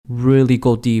really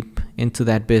go deep into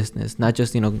that business, not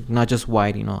just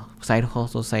wide, side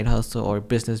hustle or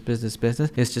business.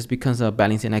 It just becomes a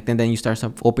balancing act, and then you start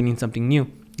opening something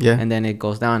new. Yeah. And then it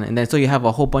goes down, and then so you have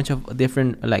a whole bunch of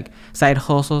different like side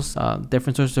hustles,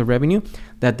 different sources of revenue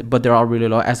but they're all really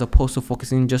low, as opposed to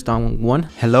focusing just on one.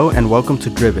 Hello and welcome to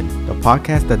Driven, the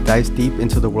podcast that dives deep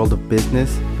into the world of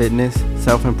business, fitness,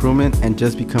 self-improvement, and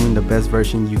just becoming the best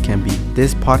version you can be.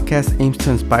 This podcast aims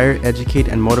to inspire, educate,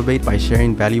 and motivate by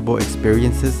sharing valuable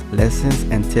experiences, lessons,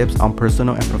 and tips on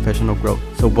personal and professional growth.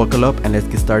 So buckle up and let's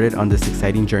get started on this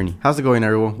exciting journey. How's it going,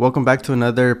 everyone? Welcome back to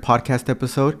another podcast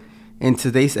episode. In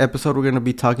today's episode, we're going to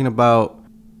be talking about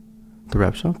the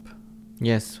wrap shop.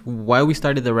 Yes, why we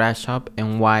started the wrap shop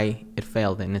and why it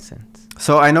failed in a sense.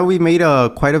 So I know we made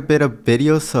quite a bit of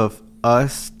videos of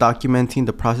us documenting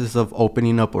the process of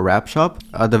opening up a wrap shop.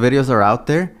 The videos are out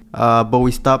there, but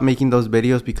we stopped making those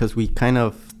videos because we kind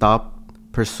of stopped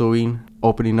pursuing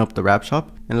opening up the wrap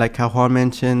shop. And like how Juan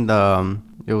mentioned,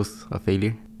 it was a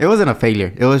failure. It wasn't a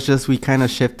failure. It was just we kind of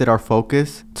shifted our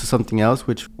focus to something else,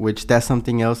 which that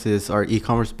something else is our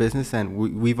e-commerce business, and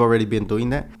we've already been doing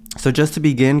that. So just to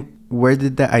begin, where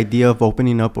did the idea of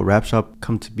opening up a wrap shop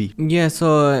come to be? Yeah,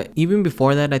 so even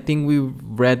before that, I think we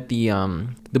read the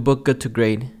book Good to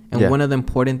Great. And one of the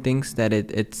important things that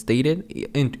it stated,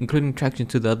 including Traction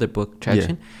to the other book,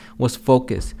 Traction, was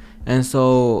focus. And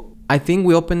so I think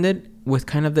we opened it with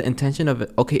kind of the intention of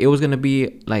it. Okay, it was going to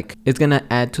be like, it's going to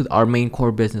add to our main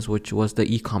core business, which was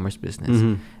the e-commerce business.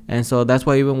 Mm-hmm. And so that's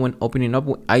why even when opening up,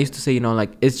 I used to say,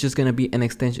 like, it's just going to be an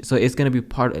extension. So it's going to be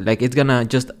it's going to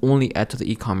just only add to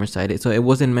the e-commerce side. So it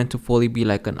wasn't meant to fully be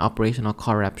like an operational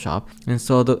car wrap shop. And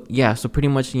so so pretty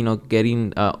much,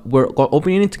 getting, we're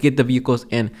opening it to get the vehicles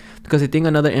in, because I think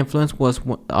another influence was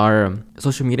our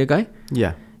social media guy.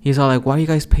 Yeah. He's all like, why are you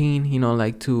guys paying,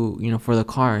 for the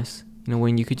cars?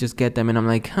 When you could just get them. And I'm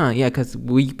like, because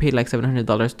we paid like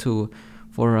 $700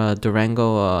 for a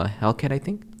Durango Hellcat, I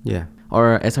think. Yeah.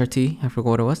 Or SRT, I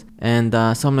forgot what it was. And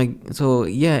so I'm like,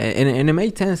 and it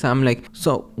made sense. I'm like,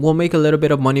 so we'll make a little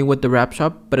bit of money with the wrap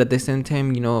shop, but at the same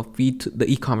time, feed the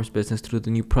e-commerce business through the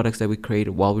new products that we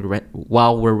created while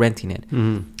we're renting it.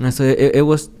 Mm-hmm. And so it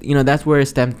was, that's where it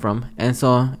stemmed from. And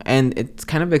so, and it's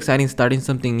kind of exciting starting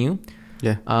something new.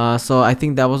 Yeah. So I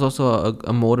think that was also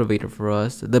a motivator for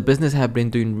us. The business had been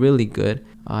doing really good.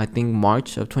 I think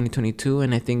March of 2022,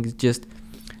 and I think just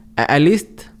at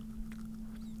least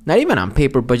not even on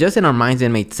paper, but just in our minds, it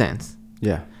made sense.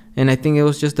 Yeah. And I think it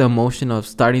was just the emotion of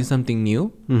starting something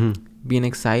new, being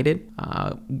excited,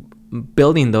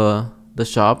 building the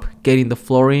shop, getting the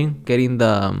flooring, getting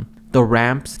the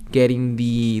ramps, getting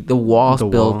the walls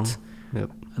built,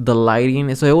 the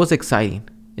lighting. So it was exciting.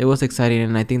 It was exciting,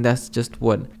 and I think that's just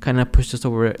what kind of pushed us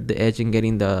over the edge in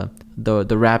getting the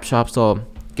wrap shop. So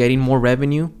getting more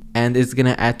revenue, and it's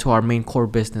gonna add to our main core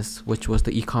business, which was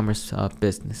the e-commerce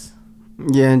business.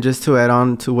 Yeah, and just to add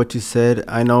on to what you said,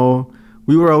 I know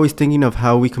we were always thinking of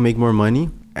how we could make more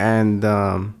money, and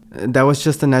that was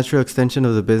just a natural extension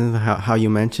of the business. How you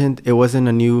mentioned, it wasn't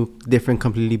a new, different,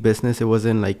 completely business. It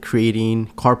wasn't like creating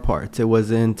car parts. It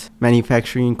wasn't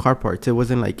manufacturing car parts. It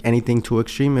wasn't like anything too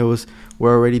extreme.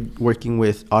 We're already working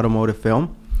with automotive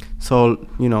film, so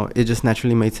it just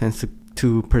naturally made sense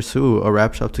to pursue a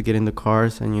wrap shop to get in the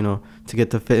cars and to get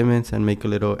the fitments and make a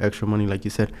little extra money, like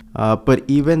you said. But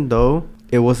even though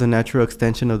it was a natural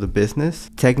extension of the business,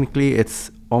 technically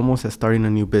it's almost as starting a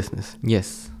new business.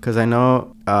 Yes. Because I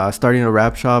know starting a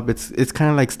wrap shop, it's kind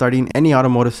of like starting any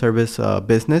automotive service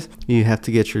business. You have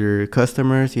to get your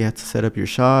customers, you have to set up your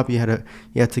shop, you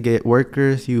have to get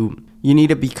workers, you need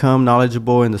to become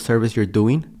knowledgeable in the service you're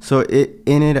doing. So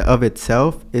in and of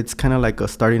itself, it's kind of like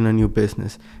starting a new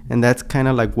business. And that's kind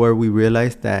of like where we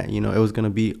realized that, it was going to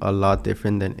be a lot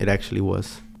different than it actually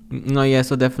was. No, yeah,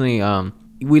 so definitely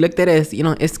we looked at it as,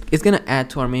 it's going to add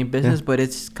to our main business, but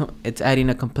it's adding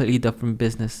a completely different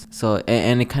business. So,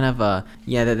 and it kind of,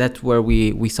 that's where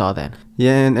we saw that.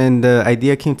 Yeah, and the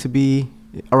idea came to be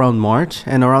around March.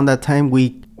 And around that time,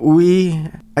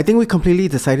 I think we completely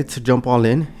decided to jump all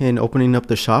in opening up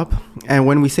the shop. And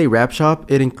when we say wrap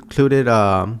shop, it included,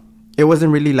 it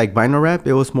wasn't really like vinyl wrap.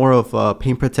 It was more of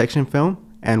paint protection film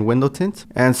and window tints.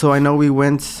 And so I know we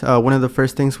went, one of the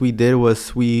first things we did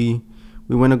was we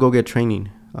went to go get training.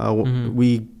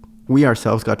 We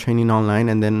ourselves got training online,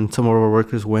 and then some of our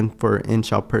workers went for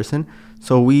in-shop person.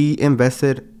 So we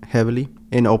invested heavily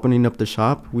in opening up the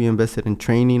shop. We invested in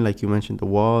training, like you mentioned, the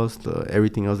walls,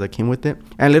 everything else that came with it.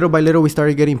 And little by little, we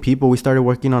started getting people. We started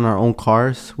working on our own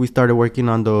cars. We started working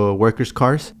on the workers'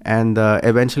 cars. And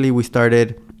eventually, we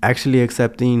started actually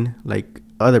accepting like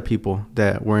other people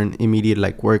that weren't immediate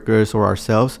like workers or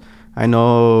ourselves. I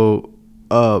know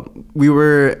we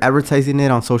were advertising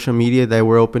it on social media that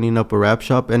we're opening up a wrap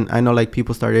shop, and I know like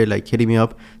people started like hitting me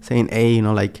up saying, hey, you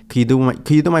know, like could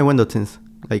you do my window tints,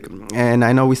 like, and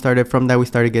I know we started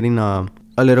getting a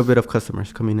little bit of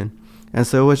customers coming in, and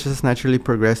so it was just naturally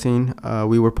progressing.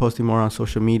 We were posting more on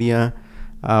social media.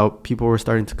 People were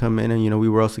starting to come in, and you know, we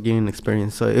were also gaining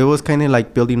experience, so it was kind of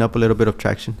like building up a little bit of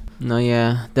traction. No,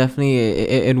 yeah, definitely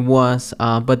it was,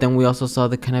 but then we also saw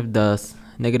the kind of the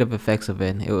negative effects of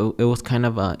it. It was kind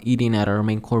of eating at our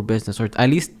main core business, or at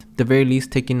least the very least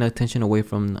taking attention away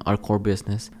from our core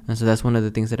business. And so that's one of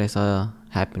the things that I saw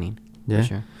happening. Yeah, for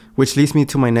sure. Which leads me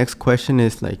to my next question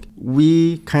is like,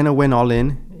 we kind of went all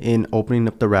in opening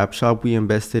up the wrap shop. We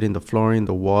invested in the flooring,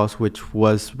 the walls, which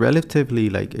was relatively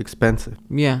like expensive.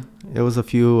 Yeah, it was a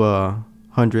few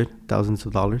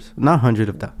 $100,000. Not hundred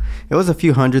of that, it was a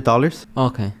few $100.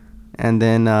 okay. And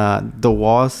then the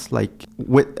walls, like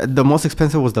the most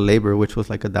expensive was the labor, which was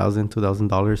like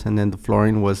 $2,000, and then the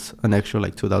flooring was an extra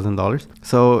like $2,000.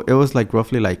 So it was like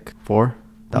roughly like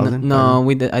 4,000. No,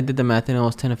 I did the math, and it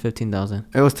was 10 or 15,000.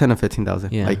 It was 10 or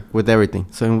 15,000, yeah, like with everything.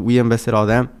 So we invested all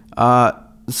that.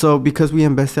 So because we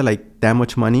invested like that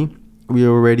much money, we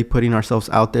were already putting ourselves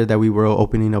out there that we were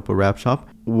opening up a wrap shop.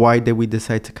 Why did we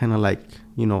decide to kind of like,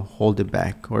 you know, hold it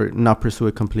back or not pursue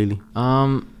it completely?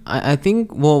 I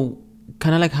think, well,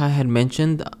 kind of like how I had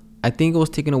mentioned, I think it was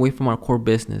taken away from our core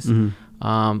business.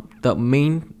 The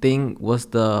main thing was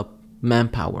the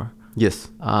manpower. Yes.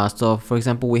 So for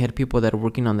example, we had people that are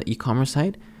working on the e-commerce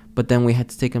side, but then we had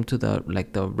to take them to the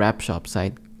wrap shop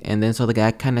side. And then so the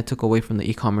guy kind of took away from the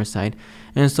e-commerce side.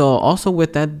 And so also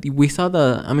with that, we saw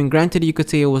granted, you could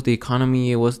say it was the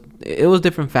economy, it was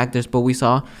different factors, but we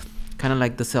saw kind of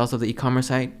like the sales of the e-commerce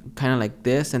side kind of like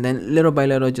this, and then little by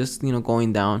little just, you know,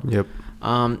 going down. Yep.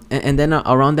 And then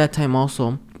around that time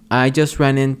also, I just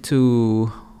ran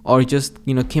into, or just,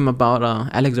 you know, came about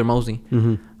Alex Hermosi.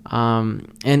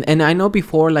 And I know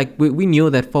before, like we knew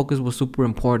that focus was super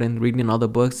important, reading all the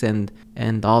books and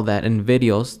all that, and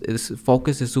videos.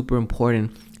 Focus is super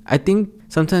important. I think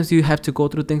sometimes you have to go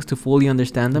through things to fully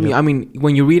understand them. Yep. I mean,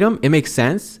 when you read them, it makes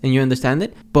sense and you understand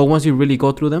it, but once you really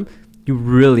go through them, you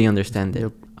really understand it.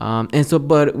 Yep. And so,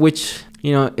 but which,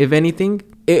 you know, if anything,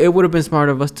 it would have been smart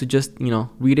of us to just, you know,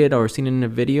 read it or seen it in a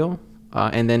video,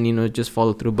 and then, you know, just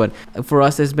follow through. But for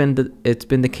us, it's been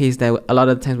the case that a lot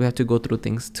of the times we have to go through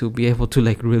things to be able to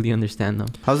like really understand them.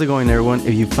 How's it going, everyone?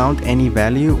 If you found any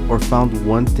value or found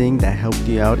one thing that helped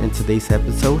you out in today's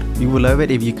episode, we would love it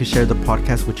if you could share the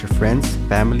podcast with your friends,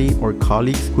 family, or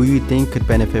colleagues who you think could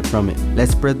benefit from it.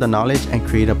 Let's spread the knowledge and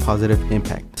create a positive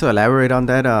impact. To elaborate on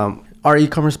that, our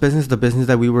e-commerce business, the business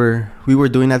that we were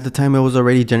doing at the time, it was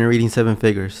already generating 7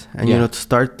 figures. And, you know, to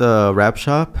start the wrap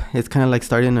shop, it's kind of like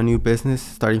starting a new business,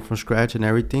 starting from scratch and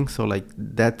everything. So, like,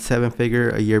 that 7-figure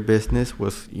a year business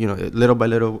was, you know, little by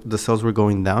little, the sales were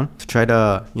going down to try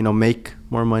to, you know, make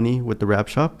more money with the wrap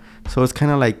shop. So it's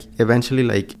kind of like eventually,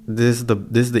 like, this is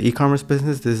the e-commerce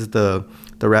business, this is the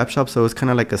wrap shop. So it's kind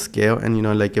of like a scale, and, you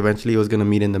know, like, eventually it was going to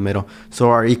meet in the middle.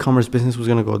 So our e-commerce business was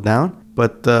going to go down,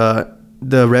 but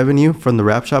the revenue from the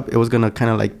wrap shop, it was going to kind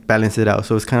of like balance it out.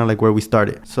 So it's kind of like where we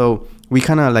started. So we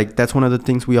kind of like, that's one of the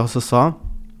things we also saw.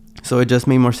 So it just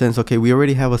made more sense. Okay, we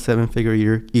already have a 7-figure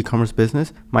year e-commerce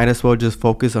business. Might as well just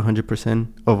focus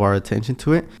 100% of our attention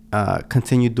to it.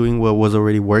 Continue doing what was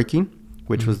already working,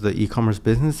 which was the e-commerce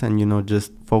business, and, you know,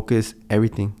 just focus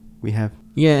everything we have.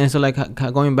 Yeah, and so like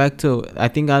going back to, I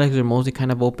think Alex Hermosi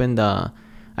kind of opened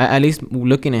at least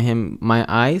looking at him, my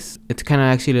eyes, it's kind of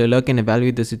actually look and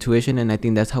evaluate the situation, and I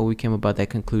think that's how we came about that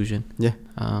conclusion. Yeah.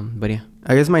 But yeah.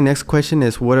 I guess my next question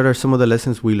is, what are some of the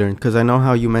lessons we learned? Because I know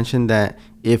how you mentioned that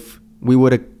if we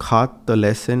would have caught the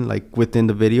lesson like within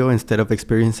the video instead of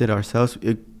experiencing it ourselves,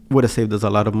 it would have saved us a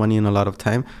lot of money and a lot of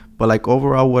time. But like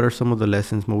overall, what are some of the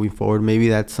lessons moving forward? Maybe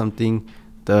that's something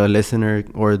the listener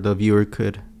or the viewer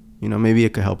could, you know, maybe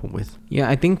it could help them with. Yeah,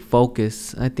 I think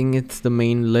focus. I think it's the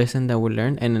main lesson that we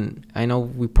learned. And I know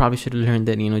we probably should have learned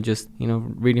that, you know, just, you know,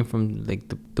 reading from like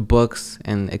the books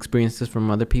and experiences from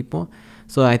other people.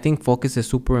 So I think focus is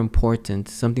super important,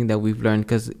 something that we've learned,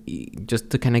 because just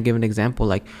to kind of give an example,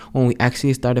 like when we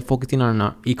actually started focusing on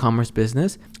our e-commerce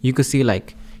business, you could see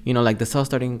like, you know, like the sales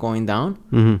starting going down.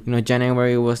 You know,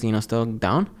 January was, you know, still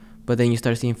down, but then you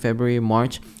start seeing February,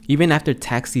 March, even after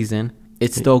tax season,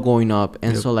 it's still going up.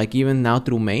 And so like even now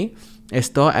through May, it's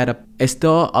still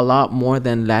a lot more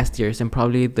than last year's and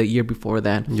probably the year before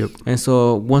that. And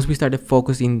so once we started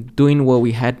focusing, doing what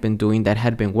we had been doing that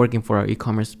had been working for our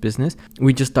e-commerce business,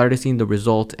 we just started seeing the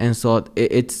result. And so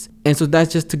so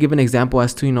that's just to give an example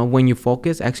as to, you know, when you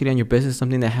focus actually on your business,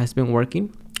 something that has been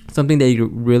working, something that you're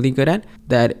really good at,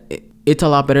 that it's a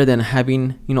lot better than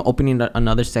having, opening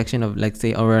another section of, like,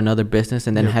 say, or another business,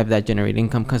 and then have that generate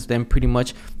income, because then pretty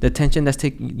much the attention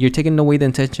you're taking away the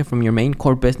attention from your main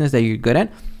core business that you're good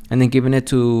at, and then giving it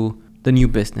to the new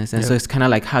business. And so it's kind of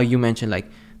like how you mentioned, like,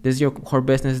 this is your core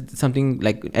business, something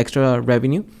like extra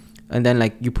revenue, and then,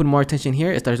 like, you put more attention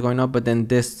here, it starts going up, but then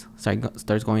this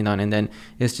starts going down, and then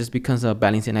it just becomes a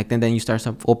balancing act, and then you start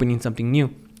opening something new.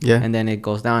 And then it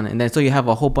goes down, and then so you have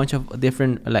a whole bunch of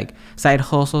different, like, side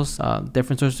hustles,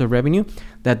 different sources of revenue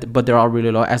but they're all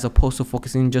really low, as opposed to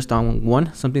focusing just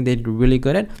on something that you're really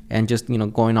good at, and just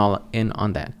going all in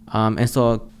on that. And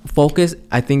so focus,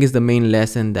 I think, is the main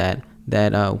lesson that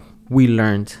we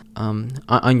learned.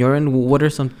 On your end, what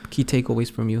are some key takeaways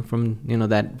from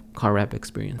that car wrap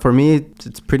experience? For me,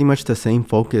 it's pretty much the same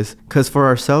focus, because for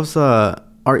ourselves,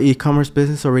 our e-commerce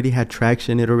business already had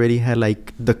traction. It already had,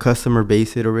 like, the customer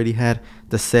base. It already had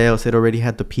the sales. It already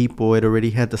had the people. It already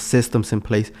had the systems in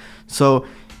place. So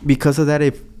because of that,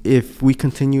 if we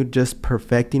continue just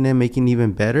perfecting it, making it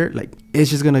even better, like,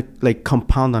 it's just gonna, like,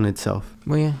 compound on itself.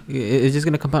 Well, yeah, it's just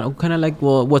gonna compound, kind of like,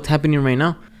 well, what's happening right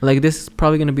now. Like, this is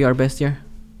probably gonna be our best year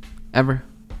ever.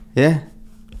 Yeah.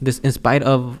 This, in spite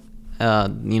of a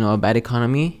bad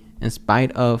economy, in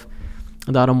spite of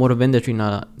the automotive industry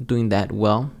not doing that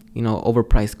well,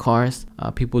 overpriced cars,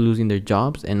 people losing their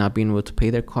jobs and not being able to pay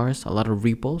their cars, a lot of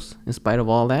repos. In spite of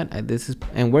all that,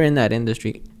 and we're in that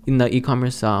industry, in the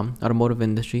e-commerce automotive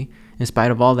industry. In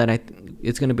spite of all that,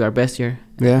 it's going to be our best year.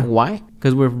 Yeah. Why?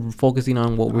 Because we're focusing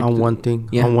on what we're doing.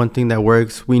 On one thing that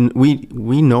works. We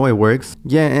know it works.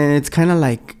 Yeah, and it's kind of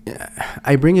like,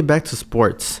 I bring it back to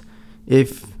sports.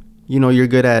 If you're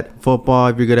good at football,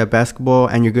 if you're good at basketball,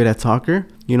 and you're good at soccer,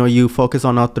 you focus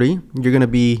on all three, you're going to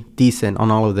be decent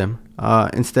on all of them.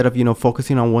 Instead of,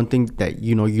 focusing on one thing that,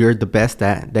 you're the best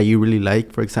at, that you really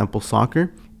like, for example,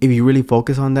 soccer. If you really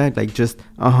focus on that, like, just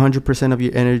 100% of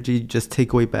your energy, just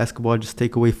take away basketball, just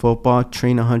take away football,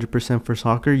 train 100% for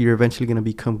soccer, you're eventually going to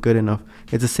become good enough.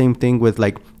 It's the same thing with,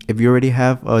 like, if you already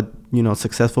have a,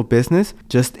 successful business,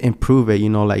 just improve it,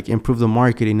 like, improve the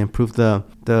marketing, improve the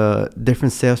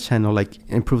different sales channel, like,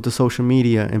 improve the social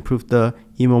media, improve the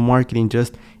email marketing,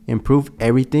 just improve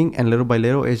everything. And little by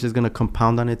little, it's just going to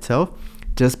compound on itself.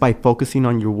 Just by focusing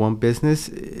on your one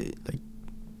business, like,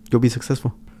 you'll be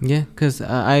successful. Yeah, because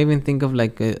I even think of,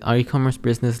 like, our e-commerce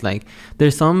business, like,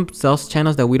 there's some sales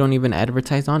channels that we don't even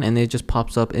advertise on, and it just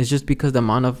pops up. It's just because the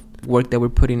amount of work that we're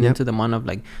putting into the amount of,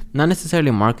 like, not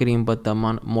necessarily marketing, but the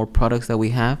amount more products that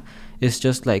we have is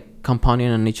just, like, compounding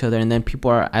on each other. And then people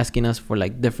are asking us for,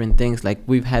 like, different things. Like,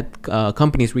 we've had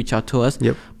companies reach out to us,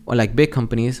 or, like, big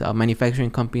companies, manufacturing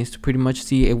companies, to pretty much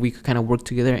see if we could kind of work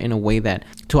together in a way that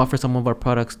to offer some of our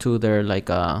products to their,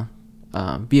 like,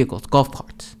 vehicles, golf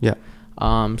carts. Yeah.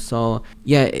 So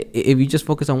yeah, if you just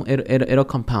focus on it, it'll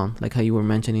compound, like how you were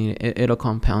mentioning, it'll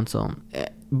compound. So,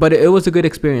 but it was a good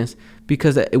experience,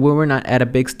 because we were not at a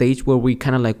big stage where we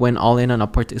kind of, like, went all in on a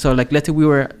part. So, like, let's say we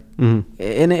were, and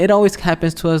it always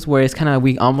happens to us where it's kind of,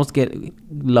 we almost get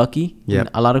lucky in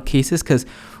a lot of cases, because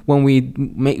when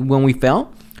we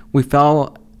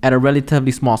fell at a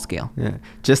relatively small scale. Yeah,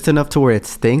 just enough to where it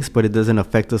stinks, but it doesn't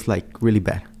affect us, like, really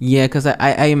bad. Yeah, because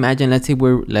I imagine, let's say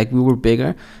we were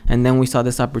bigger, and then we saw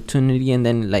this opportunity, and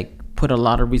then, like, put a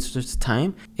lot of resources,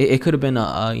 time. It could have been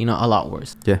a lot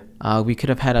worse. Yeah. We could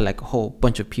have had a whole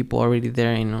bunch of people already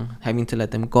there, having to let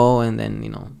them go, and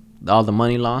then all the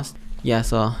money lost. Yeah,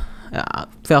 so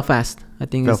fail fast. I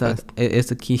think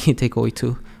it's a key takeaway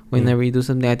too. Whenever you do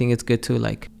something, I think it's good to,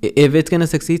 like, if it's gonna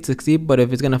succeed. But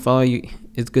if it's gonna fail,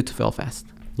 it's good to fail fast.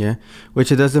 Yeah, which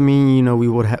it doesn't mean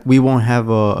we won't have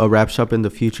a wrap shop in the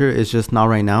future. It's just not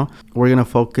right now. We're gonna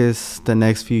focus the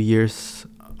next few years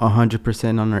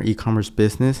 100% on our e-commerce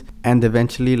business, and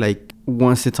eventually, like,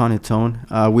 once it's on its own,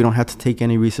 we don't have to take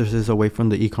any resources away from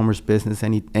the e-commerce business,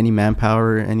 any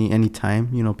manpower, any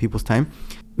time, people's time.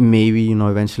 Maybe,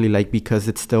 eventually, like, because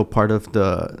it's still part of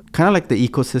the kind of like the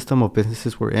ecosystem of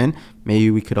businesses we're in, maybe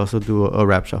we could also do a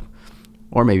wrap shop,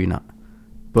 or maybe not.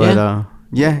 But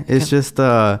it's just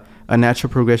a natural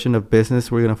progression of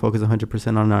business. We're going to focus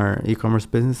 100% on our e-commerce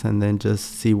business, and then just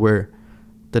see where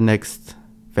the next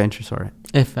ventures are at.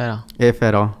 If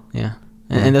at all. Yeah.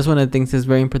 And that's one of the things that's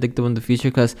very unpredictable in the future,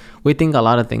 because we think a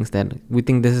lot of things that we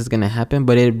think this is going to happen,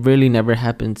 but it really never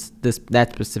happens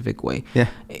that specific way. Yeah.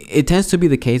 It tends to be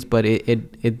the case, but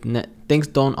things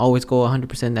don't always go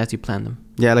 100% as you plan them.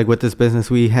 Yeah, like with this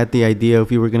business, we had the idea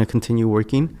if we were going to continue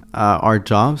working our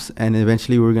jobs, and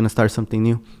eventually we were going to start something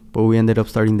new. but we ended up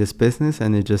starting this business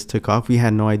and it just took off. We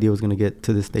had no idea it was going to get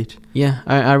to this stage. Yeah,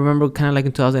 I remember kind of like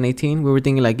in 2018, we were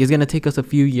thinking like it's going to take us a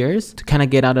few years to kind of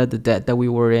get out of the debt that we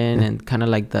were in and kind of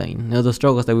like the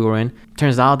struggles that we were in.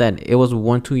 Turns out that it was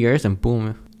 1-2 years and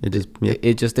boom,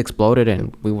 it just exploded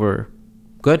and we were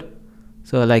good.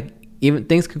 So like even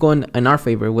things could go in our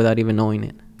favor without even knowing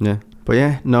it. Yeah. But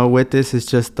yeah, no, with this it's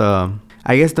just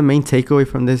I guess the main takeaway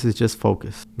from this is just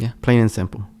focus. Yeah. Plain and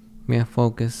simple. Yeah,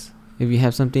 focus. If you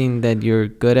have something that you're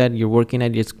good at, you're working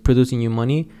at, it's producing you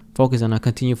money, focus on it,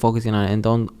 continue focusing on it, and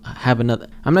don't have another.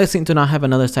 I'm not saying to not have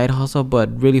another side hustle,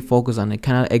 but really focus on it.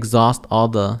 Kind of exhaust all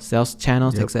the sales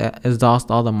channels,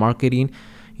 exhaust all the marketing,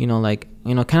 kind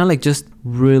of like just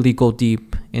really go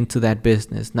deep into that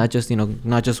business. Not just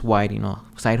wide,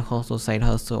 side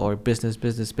hustle or business.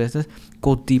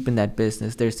 Go deep in that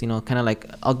business. There's, kind of like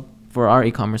for our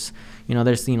e-commerce,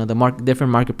 there's the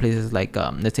different marketplaces like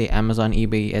let's say Amazon,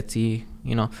 eBay, Etsy,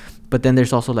 but then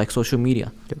there's also like social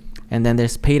media. Yep. And then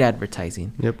there's paid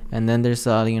advertising. Yep. And then there's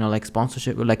like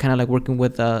sponsorship, like kind of like working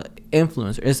with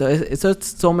influencers. It's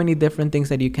so many different things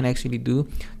that you can actually do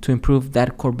to improve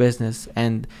that core business.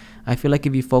 And I feel like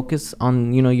if you focus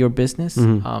on your business,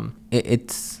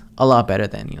 it's a lot better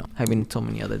than having so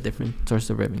many other different sources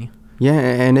of revenue. Yeah,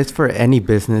 and it's for any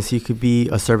business. You could be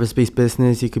a service-based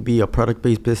business. You could be a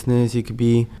product-based business. You could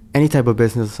be any type of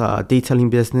business, detailing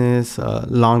business,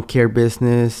 lawn care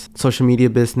business, social media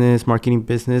business, marketing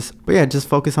business. But yeah, just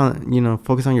focus on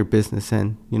your business,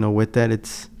 and with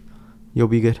that, you'll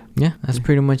be good. Yeah, that's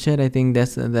pretty much it. I think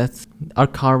that's our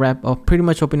car wrap. Pretty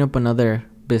much opening up another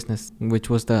business, which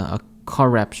was the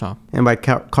car wrap shop. And by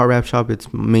car wrap shop,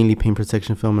 it's mainly paint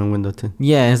protection film and window tint.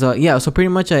 Yeah, so pretty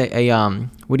much a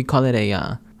what do you call it?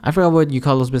 I forgot what you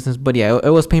call those business, but yeah, it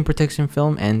was paint protection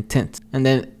film and tint. And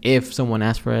then if someone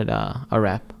asked for it, a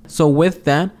wrap. So with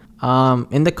that,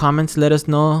 in the comments, let us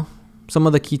know some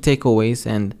of the key takeaways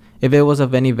and if it was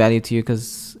of any value to you,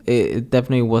 because it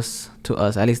definitely was to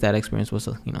us. At least that experience was,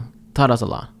 taught us a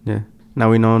lot. Yeah. Now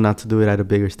we know not to do it at a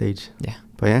bigger stage. Yeah.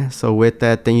 But yeah, so with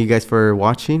that, thank you guys for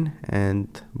watching. And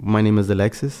my name is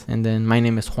Alexis. And then my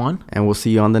name is Juan. And we'll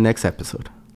see you on the next episode.